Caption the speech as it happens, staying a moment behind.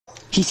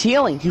He's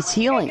healing. He's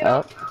healing.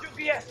 Oh.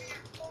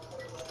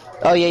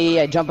 Oh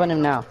yeah. Jump on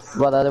him now.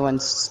 While the other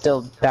one's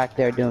still back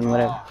there doing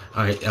whatever.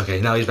 All right. Okay.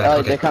 Now he's back. Oh,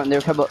 Okay. they're coming.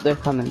 They're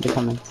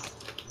coming.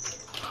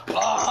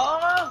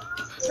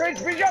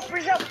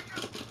 Bridge up.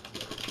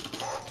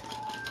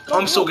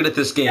 I'm so good at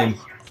this game.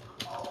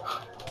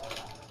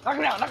 Knock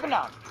him down. Knock him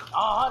down.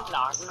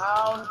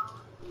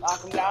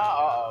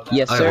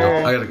 Yes, I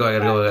sir. gotta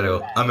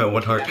go. I'm at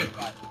 1 heart.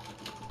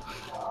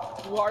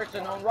 2 hearts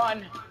and no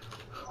run.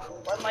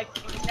 Run like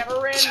you never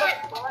ran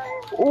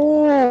before.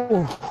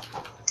 Ooh.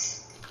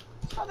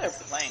 How they're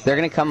playing. They're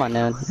gonna come on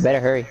now. Better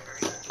hurry.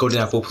 Go to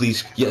apple,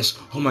 please. Yes.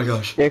 Oh my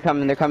gosh. They're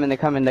coming.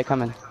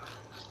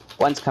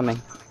 One's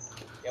coming.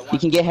 You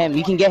can get him.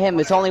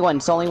 It's only one.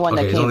 Okay, that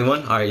there's came. only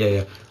one? Alright,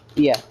 yeah.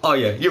 Yeah. Oh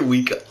yeah, you're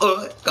weak.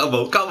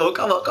 Combo.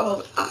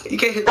 Ah, you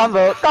can't hit.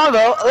 Combo.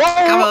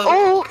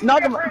 Oh,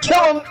 knock him.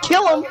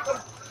 Kill him.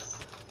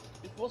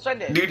 We'll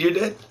send it. Dude, you're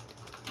dead.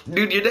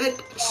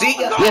 See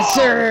ya. Yes,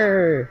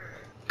 sir.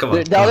 Come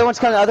on. The other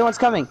one's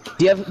coming.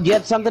 Do you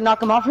have something to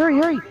knock him off? Hurry.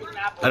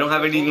 I don't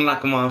have anything to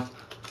knock him off.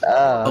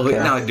 Oh, wait,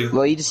 okay. now I do.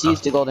 Well, you just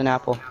used the golden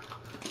apple.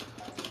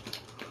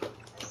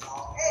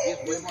 He has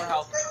way more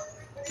health.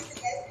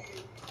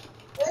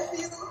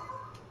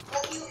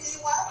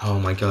 Oh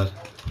my god.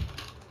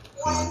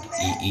 Come on.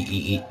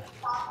 Eat.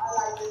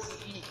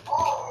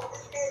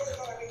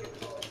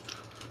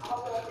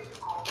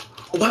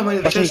 Why am I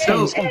in the chest?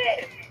 No.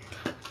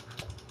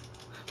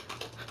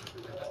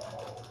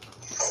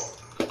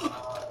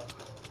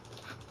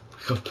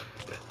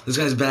 This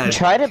guy's bad.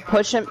 Try to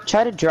push him.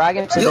 Try to drag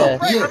him to the.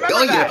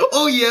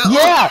 Oh yeah.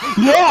 Yeah.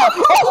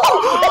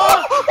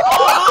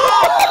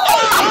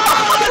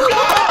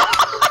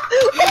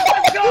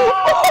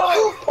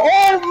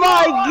 Oh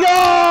my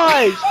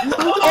gosh!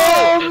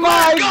 Oh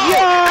my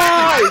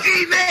gosh!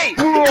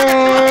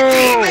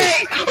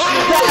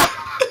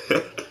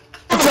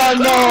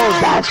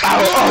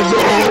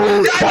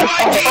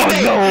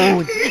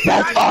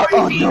 That's our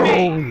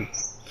unknown!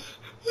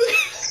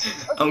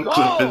 I'm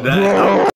clipping that.